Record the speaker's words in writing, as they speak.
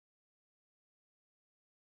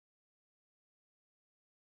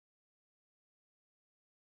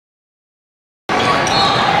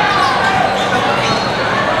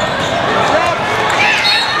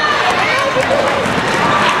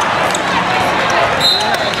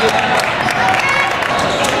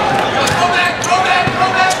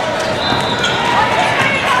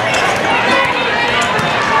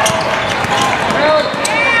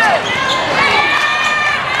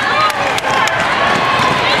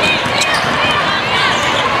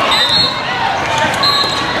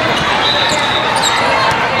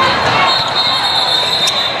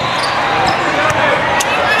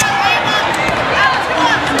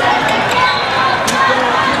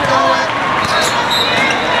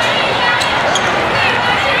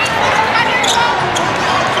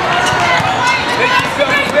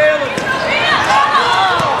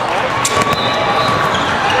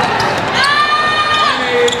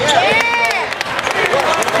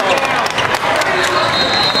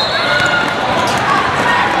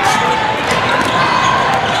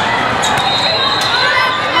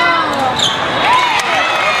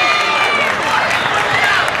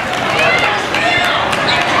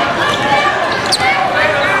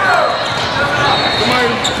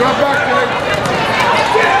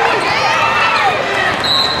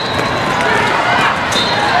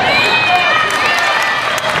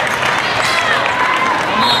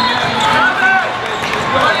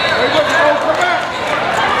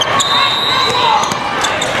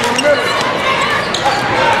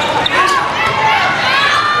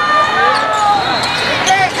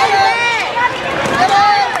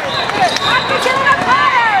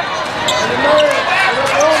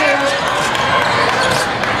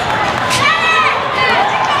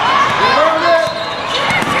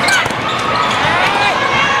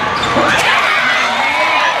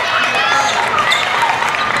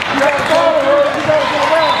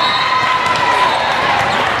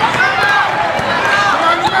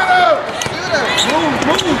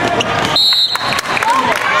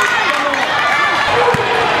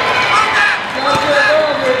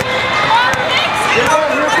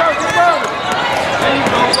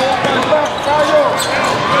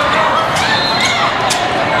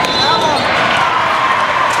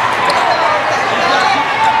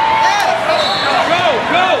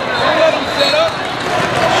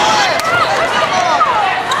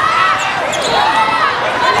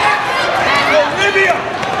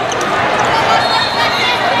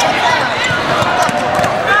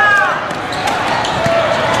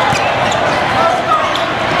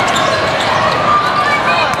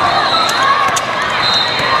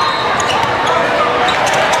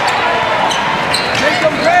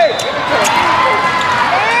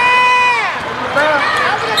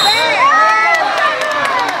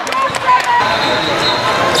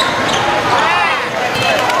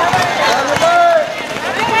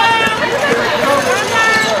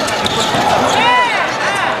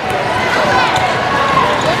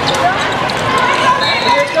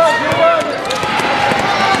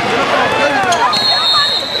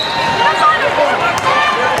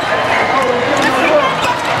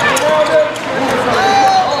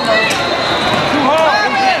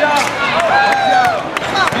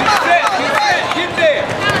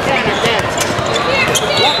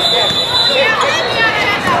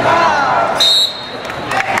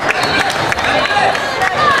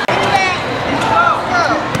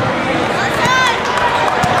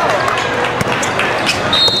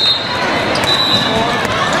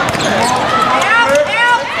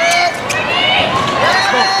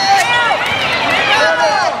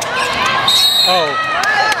Oh.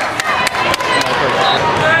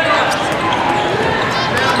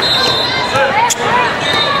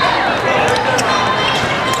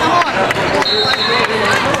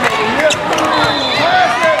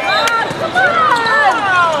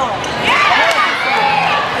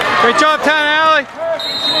 Great job, Town Alley.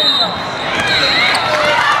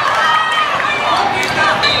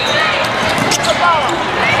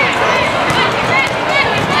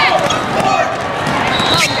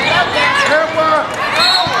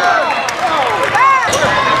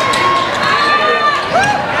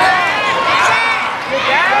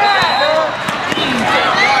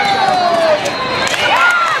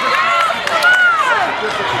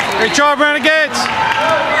 Great job, Renegades.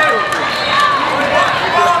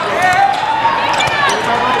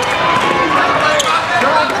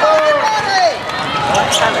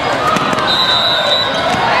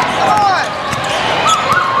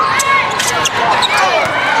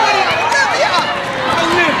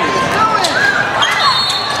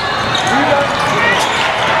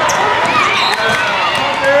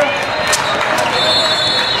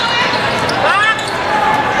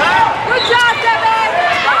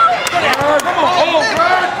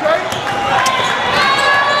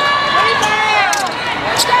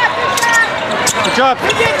 Good job.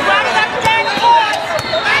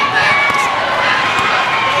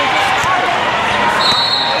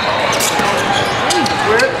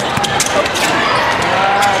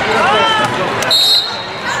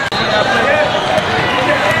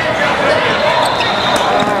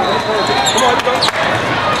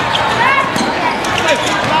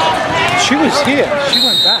 She was here. She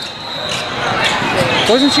went back.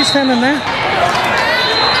 Wasn't she standing there?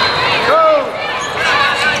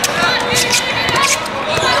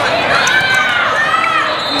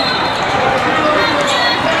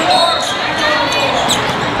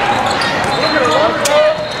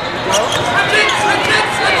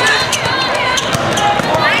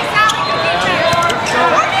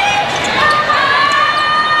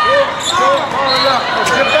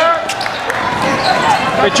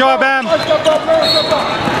 Good job, Em.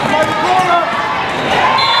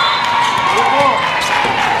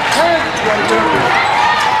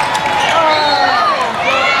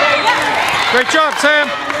 Great job, Sam.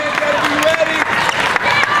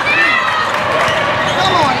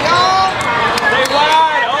 Come on, y'all. Stay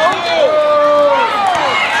wide.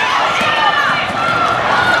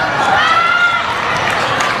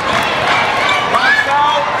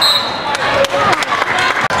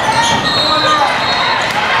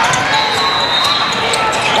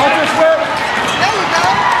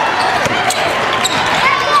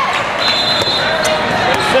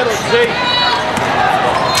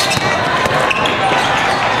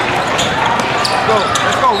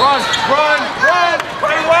 Let's go, run,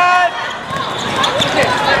 play wide.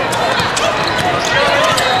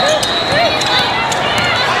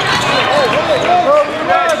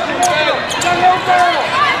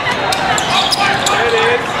 There it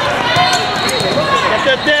is. Get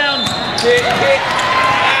that down. Hit.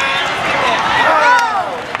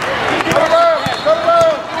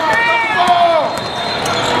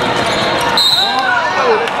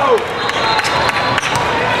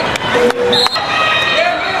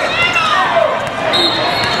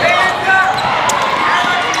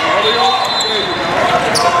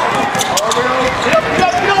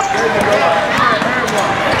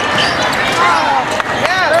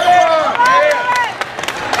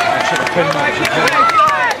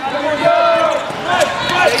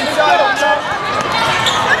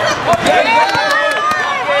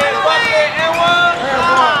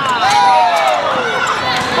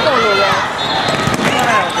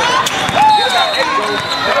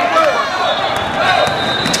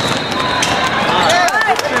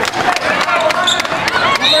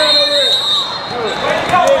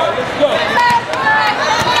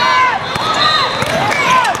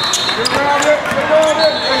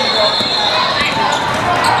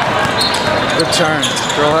 Good turn.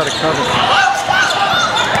 Girl had a cover.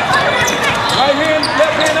 Right hand,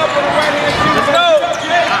 left hand up on the right hand. Let's go.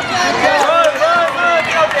 Run.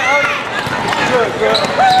 Good.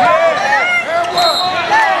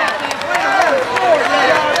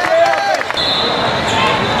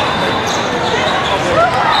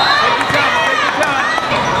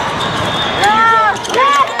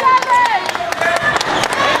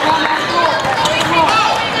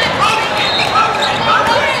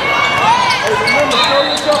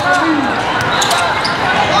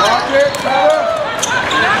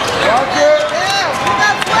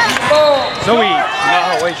 Zoe.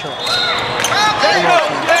 No, wait, sure.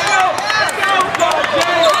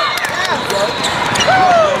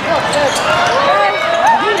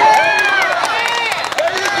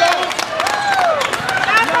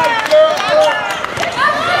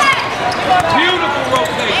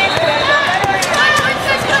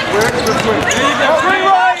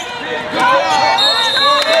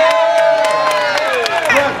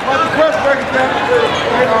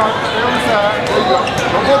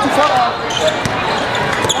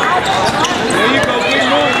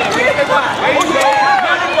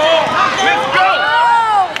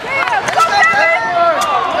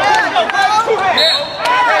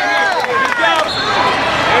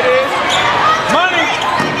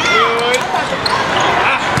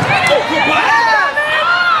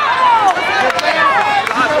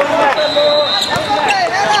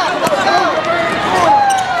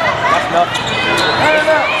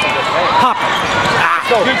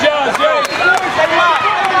 Good job, Jay. Stay wide.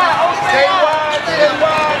 Stay wide. Stay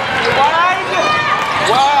wide. Wide.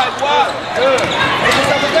 Wide. Wide. Good.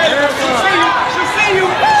 She'll see you. She'll see you.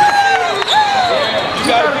 You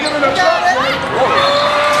gotta be giving her shot.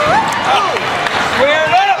 Square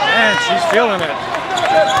it up. Man, she's feeling it.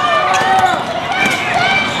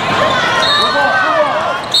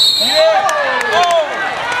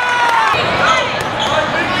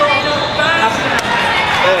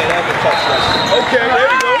 Okay, there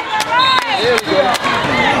we go. There we go.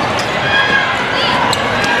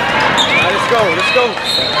 Let's go, let's go.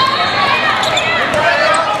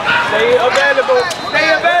 Stay available. Stay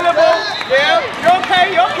available. Yeah, you're okay,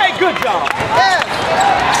 you're okay. Good job.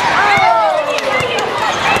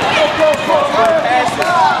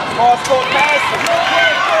 Cross-court passing.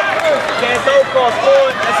 Can't throw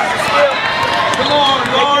cross-court. This is a skill. Come on,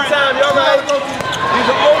 Lauren. Take your time, you're right. These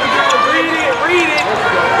are older girls. Read it, read it.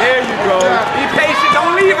 There you go. Be patient,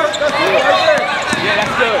 don't leave her. Yeah,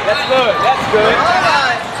 that's good, that's good, that's good.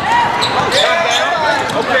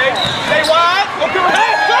 Okay, stay wide. Okay,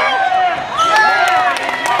 hey, go!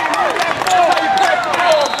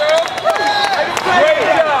 Great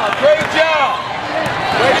job, great job.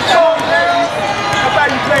 Way to go, man. How about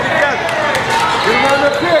you play together? Get him on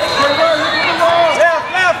the pitch, get him on, look at the ball. Left,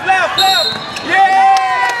 left, left, left.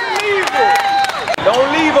 Yeah, leave him. Don't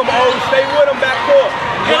leave him, O. Stay with him back court.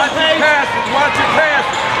 Watch your passes, watch your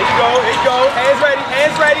passes. Here you go, here you go. Hands ready,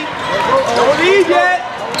 hands ready. Don't leave yet.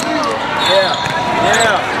 Yeah,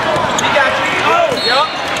 yeah. He got you. Oh, yup,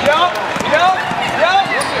 yup, yup, yup.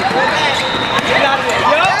 Get out of there.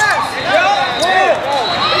 Yup, yup, yeah.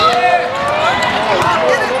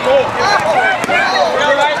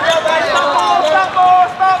 Real right, real right. Stop ball, stop ball,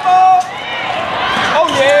 stop ball. Oh,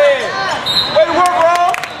 yeah. Way to work,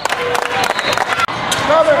 bro.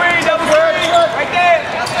 Double screen, right there.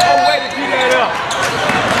 Oh, way to do that up.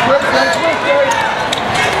 Good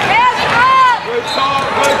talk,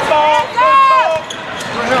 good talk, good talk.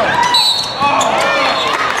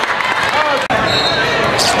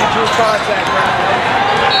 Contact, man.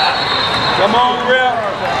 Come on, Real.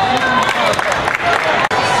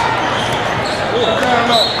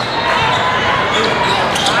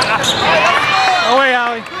 Away,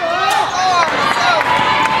 Allie.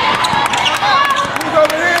 Who's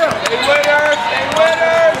over here? Stay with her, stay with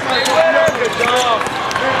her, stay with her. Good job.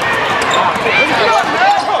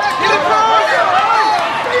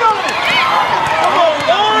 Come on,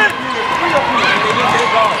 Lauren.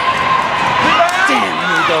 Damn,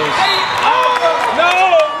 here he goes. No,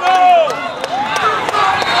 no.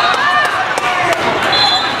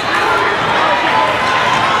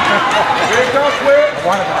 Here it comes, Flip. I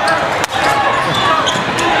wanted that.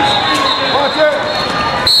 Watch it.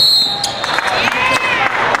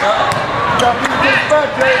 Got to get this back,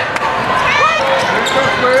 Jay. Here it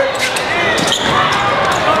comes, Flip.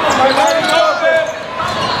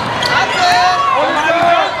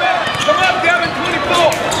 Come up, Devin,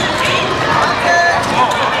 24.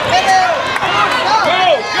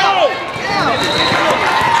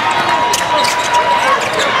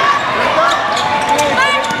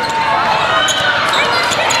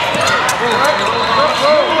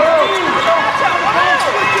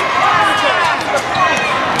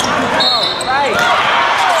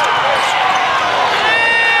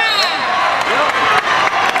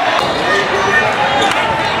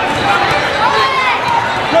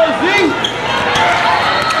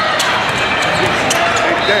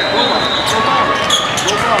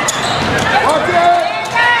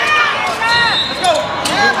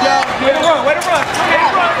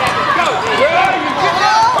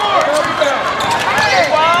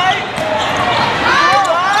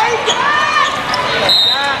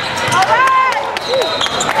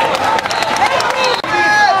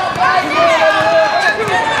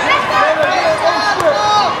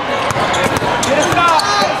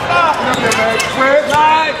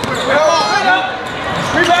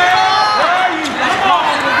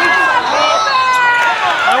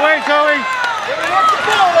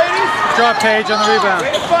 Drop Page on the rebound.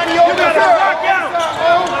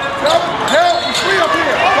 Help, he's free up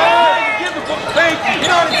here. Thank you.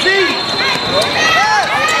 Get on the G.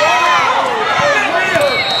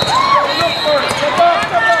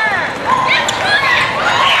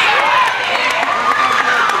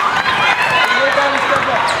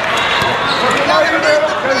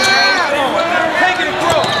 Take it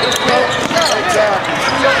across.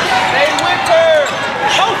 Stay with her.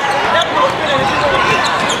 Oh, that was good.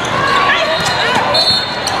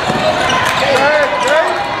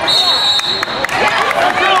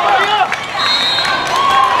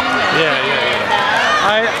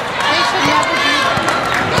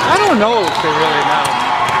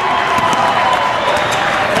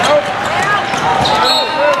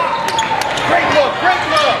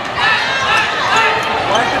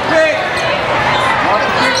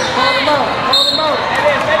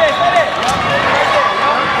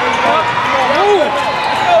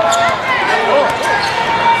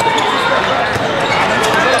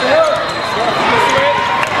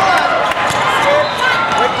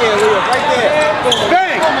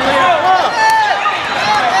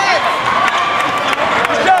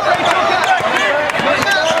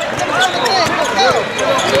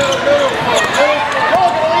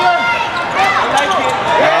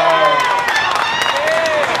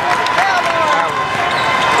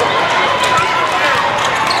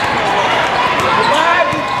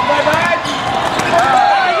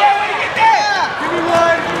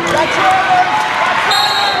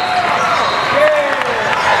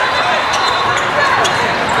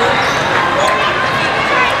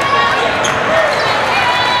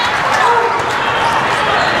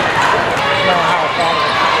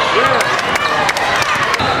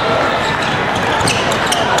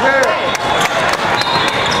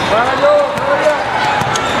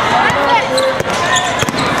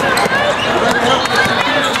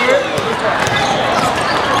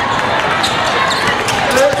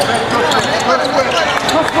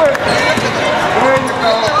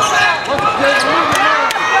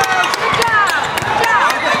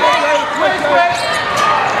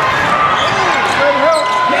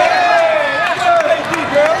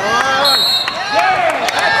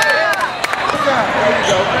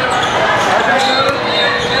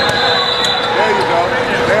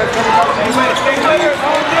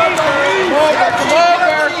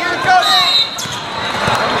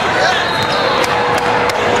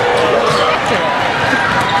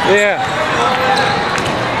 Yeah.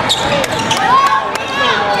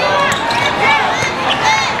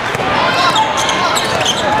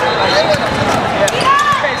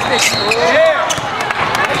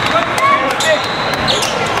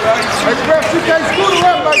 Hey, ref, you can't scoot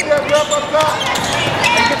around like that, ref, up top.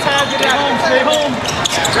 Take your time, get home, stay home.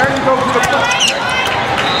 There you go to the front.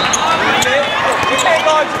 You can't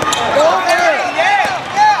go. Go over there. Yeah.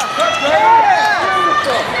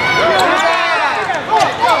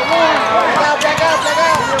 Back out.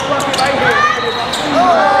 Right here.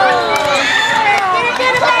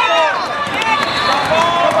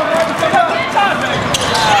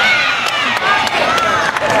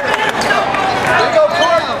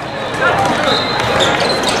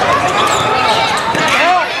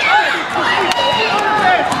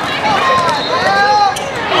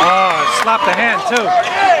 Slap the hand too.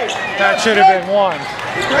 That should have been one.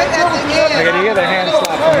 Look at here, the hand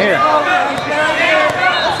slap from here.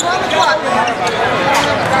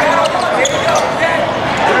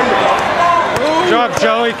 Good job,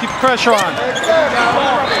 Joey. Keep the pressure on.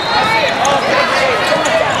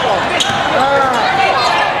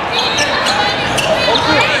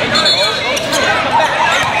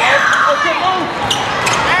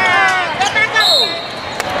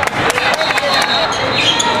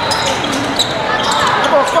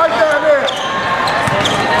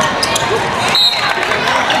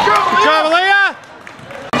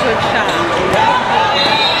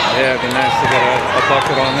 Yeah, it'd be nice to get a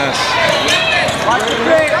bucket on this. Watch the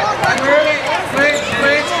break.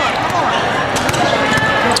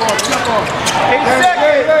 Jump on. 8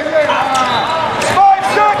 seconds. 5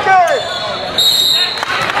 seconds.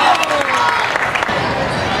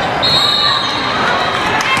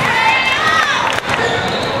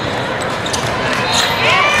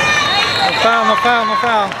 No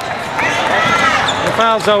foul. No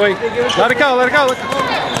foul, Zoe. Let it go.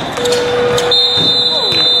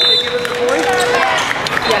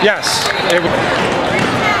 Yes.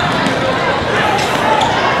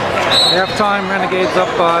 Halftime, Renegades up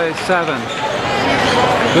by 7.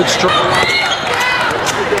 Good strike.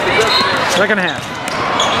 Second half.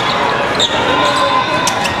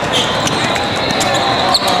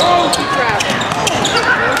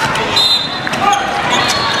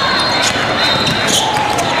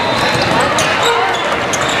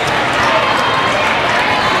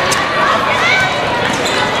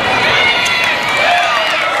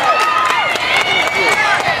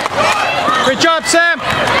 Great job, Sam.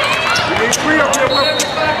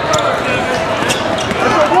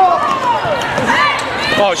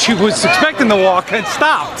 Oh, she was expecting the walk and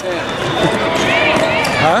stopped.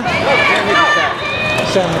 Huh?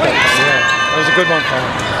 Sam, yeah, that was a good one for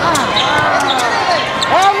her.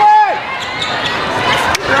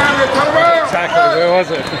 Exactly, where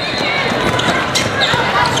was it?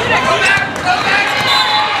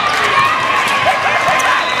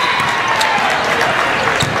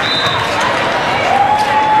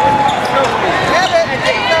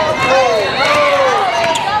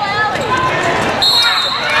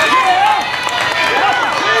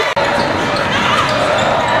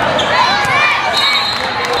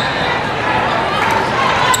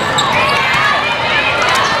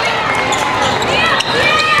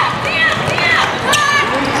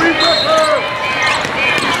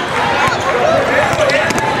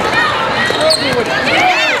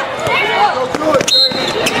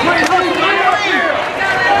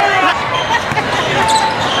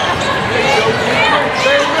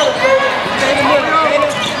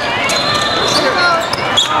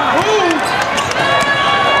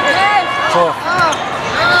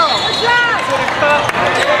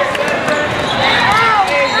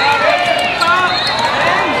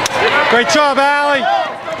 Great job, Allie.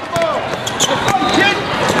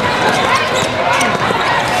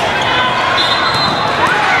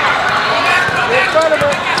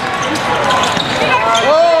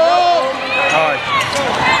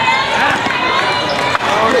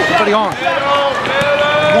 Everybody on.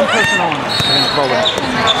 One person on. They're gonna throw it.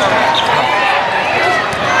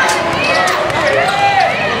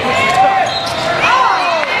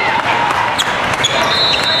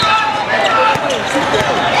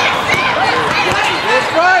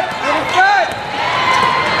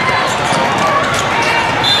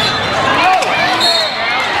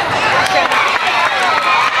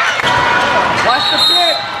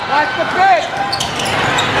 Watch the pitch!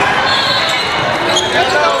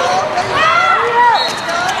 Let's go!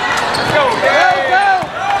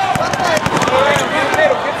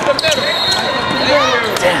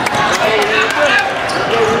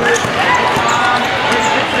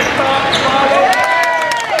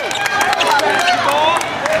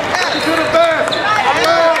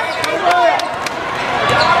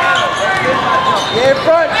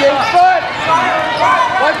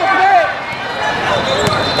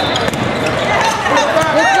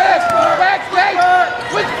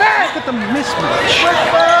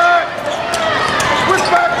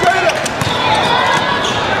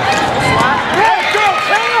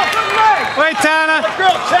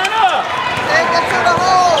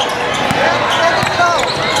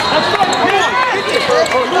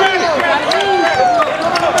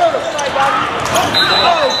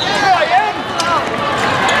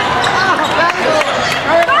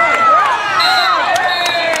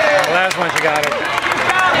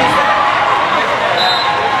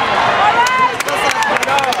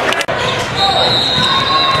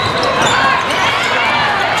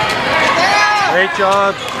 Great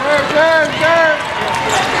job. Good.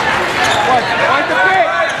 Watch the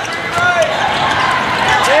pitch.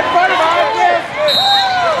 In front of our pitch.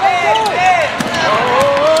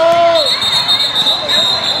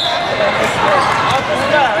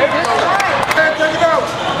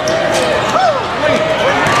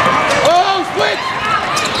 Oh, switch!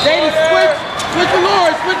 Jaden, switch! Switch with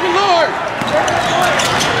Lord! Switch with Lord!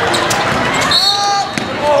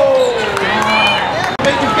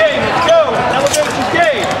 Elevation game, let's go. Elevation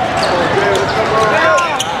game.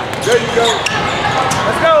 There you go.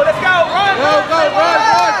 Let's go. Run. Go, run.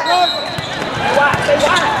 Stay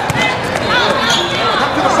wide.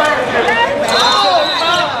 Come to the side.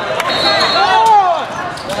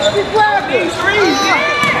 He grabbed it. Three.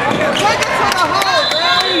 Take it to the hole,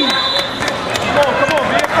 man. Come on,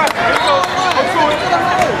 be aggressive. Let's go.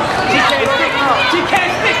 She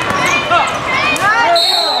can't stick. Up.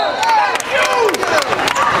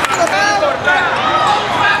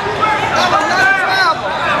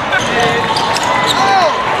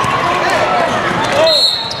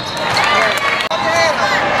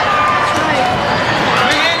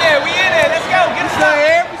 We in there. Let's go. Get us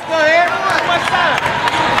out. We still here. Too much time.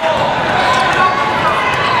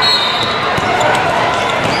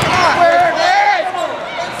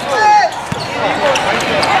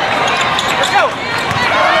 Let's go.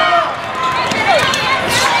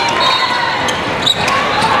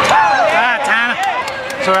 Tanner.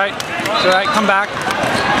 It's all right. Come back.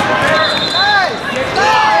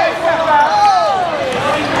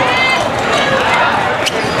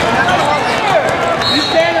 You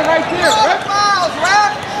standing right there, rep. Miles,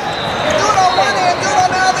 rep. Do it on one end, do it on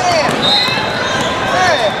the other end.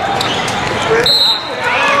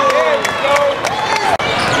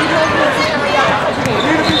 You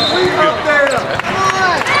need to be sweet up there. Come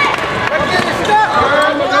on. Let's get it stuck.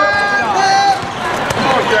 Come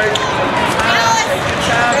on, Jay.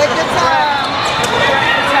 Take your time.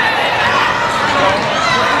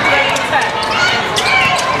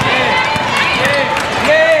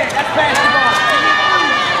 Yeah, that's basketball.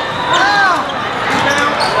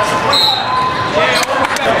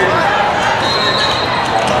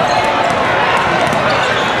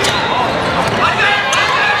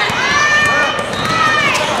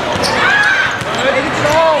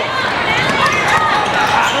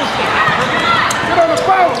 Get on the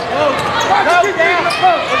phone. Watch it keep getting the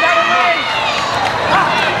phone. Was that a range?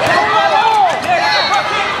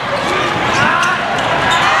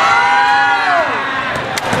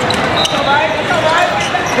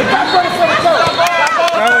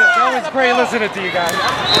 That was great listening to you guys.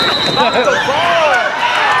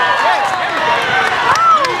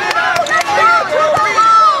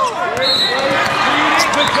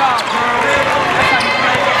 Good job, girl.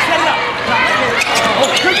 Set it up.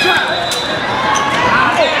 Good job.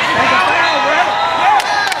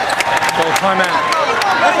 So time out.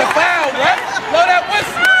 That's a foul, rep. Blow that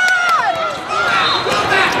whistle.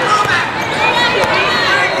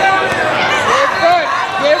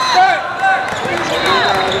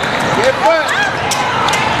 Get foot.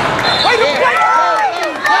 Wait a minute.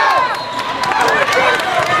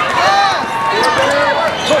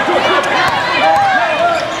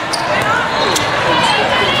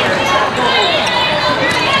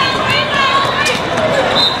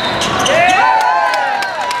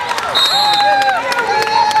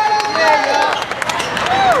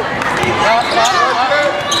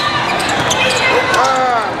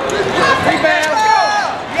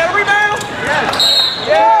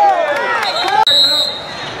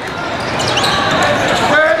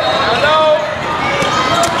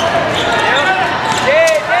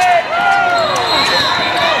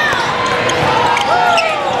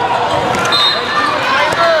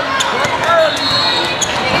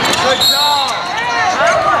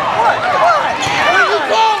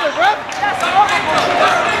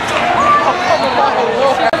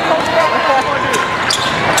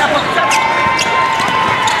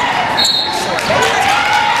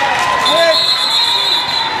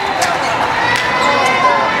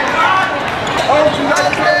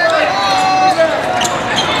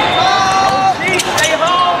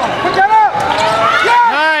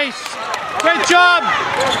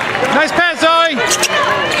 Nice pass, Zoe.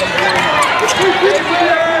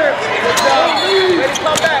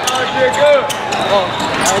 Come back, Andre. Good.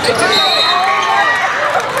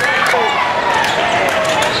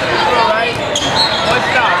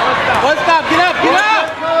 One stop. Get up.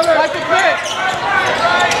 Like the pitch.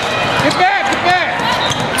 Get back.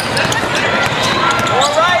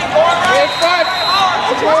 All right. In front.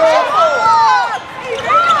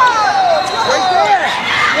 Right there.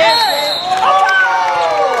 Yes.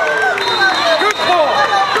 Good ball.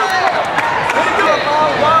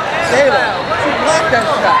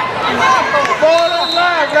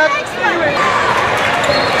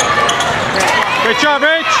 job,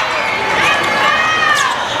 Rich.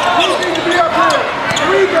 You need to be up here.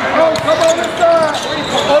 Regan, oh, come on this side.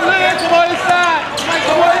 Oh, Lynn, come on this side.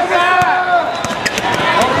 Come on this side.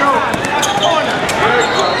 Corner.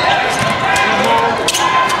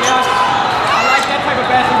 Yes, I like that type of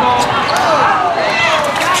basketball.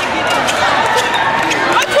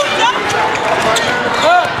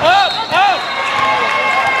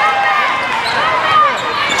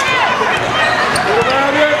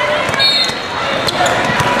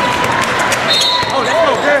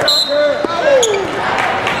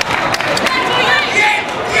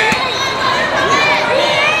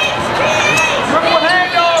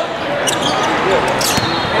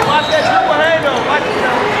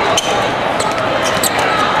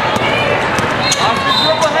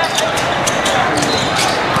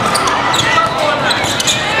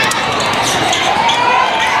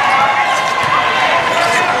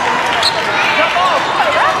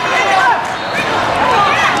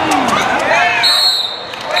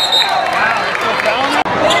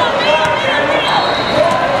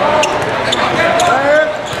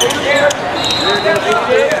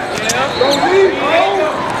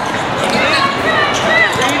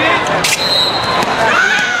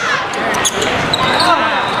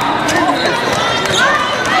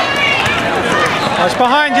 It's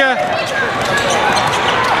behind you.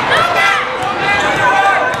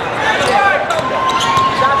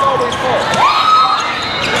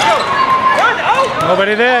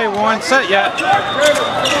 Nobody there. We weren't set yet. There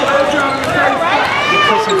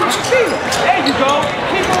you go.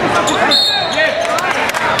 Keep moving.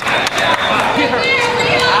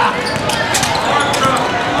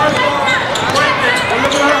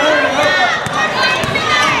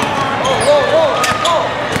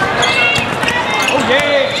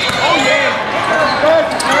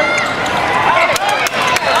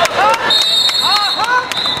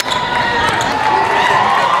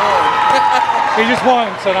 He just won,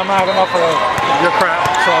 said I'm out enough for your crap.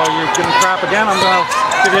 So you're giving crap again, I'm going to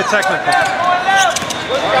give you a technical.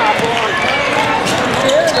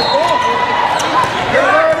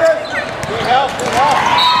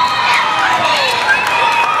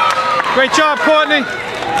 Great job, Courtney.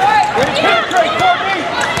 Great, Courtney.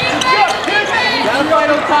 Gotta fight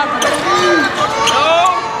on top of it.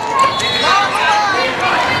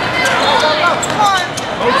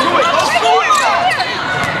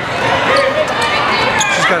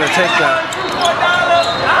 She's got to take that.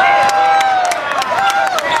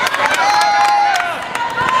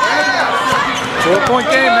 4-point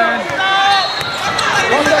game, man.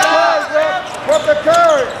 What's the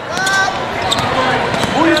curve?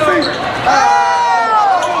 Who you see?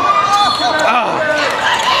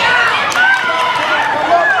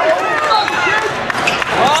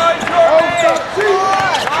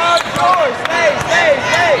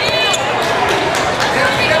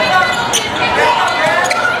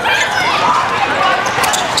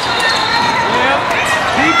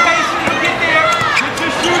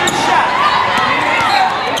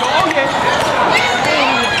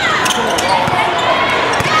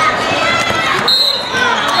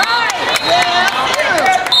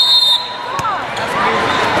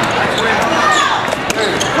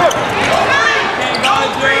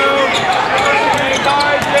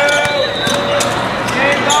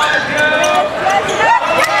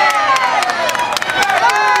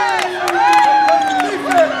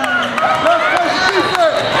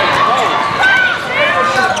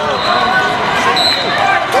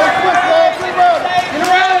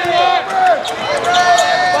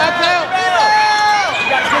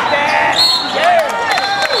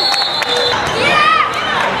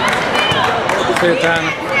 See you,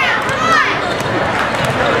 Tanner.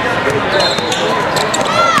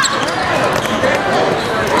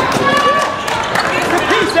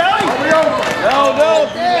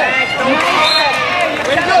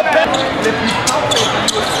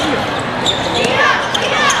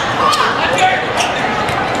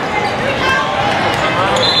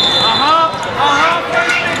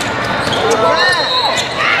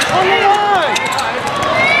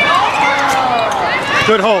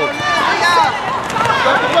 Good hold.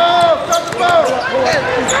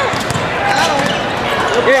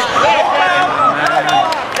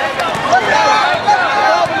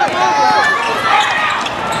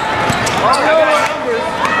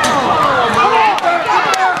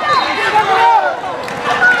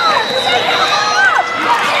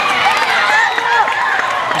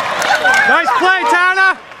 Nice play,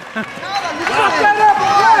 Tanner.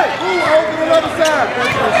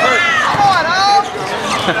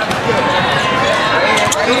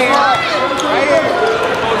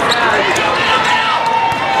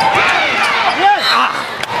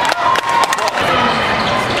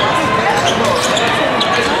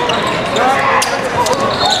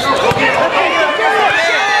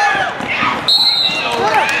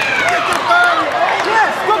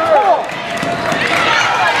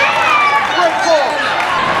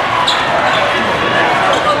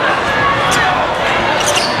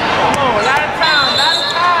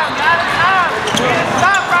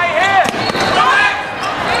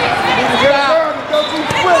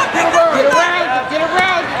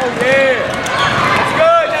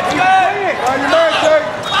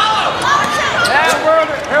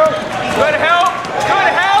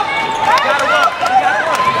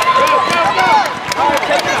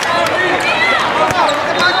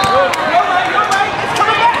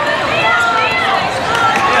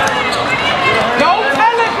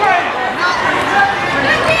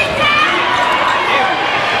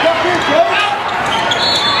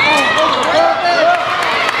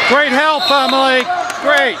 Emily.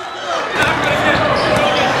 Great.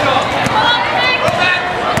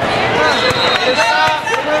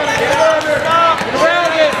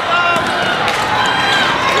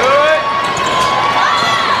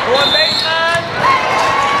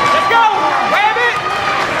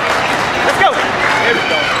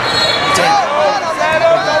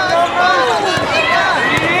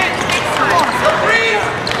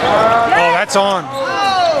 Oh, that's on.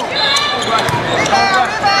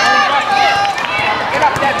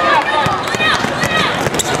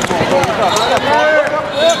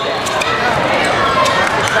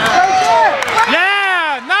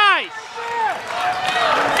 Yeah, nice.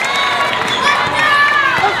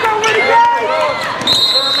 Let's go, Renegades!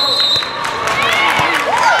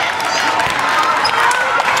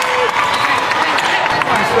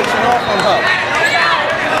 I'm switching off on her.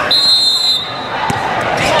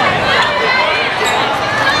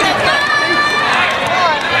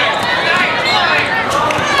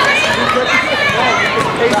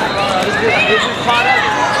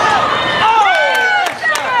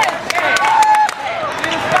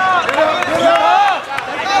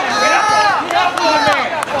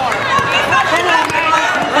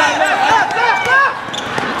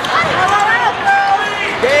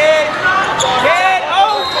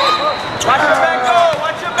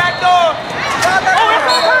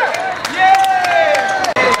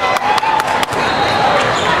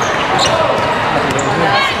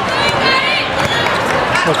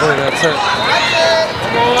 Hopefully that's it.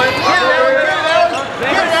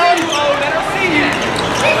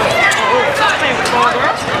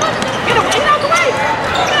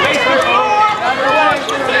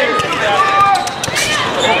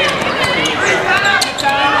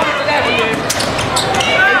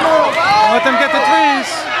 Let them get the threes.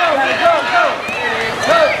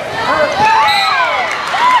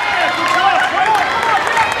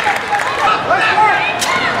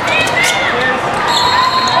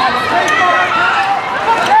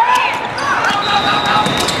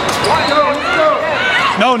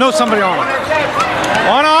 No, somebody on it.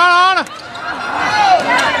 On.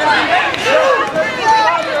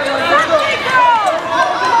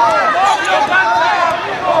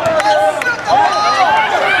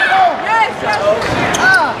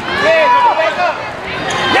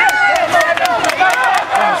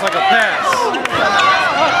 Almost like a pass.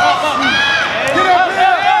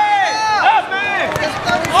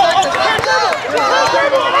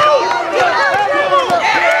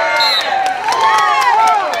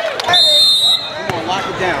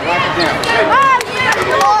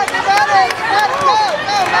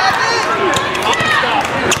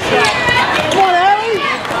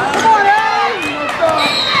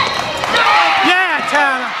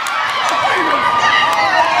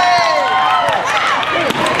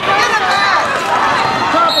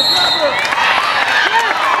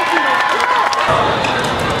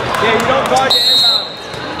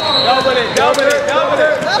 Double it.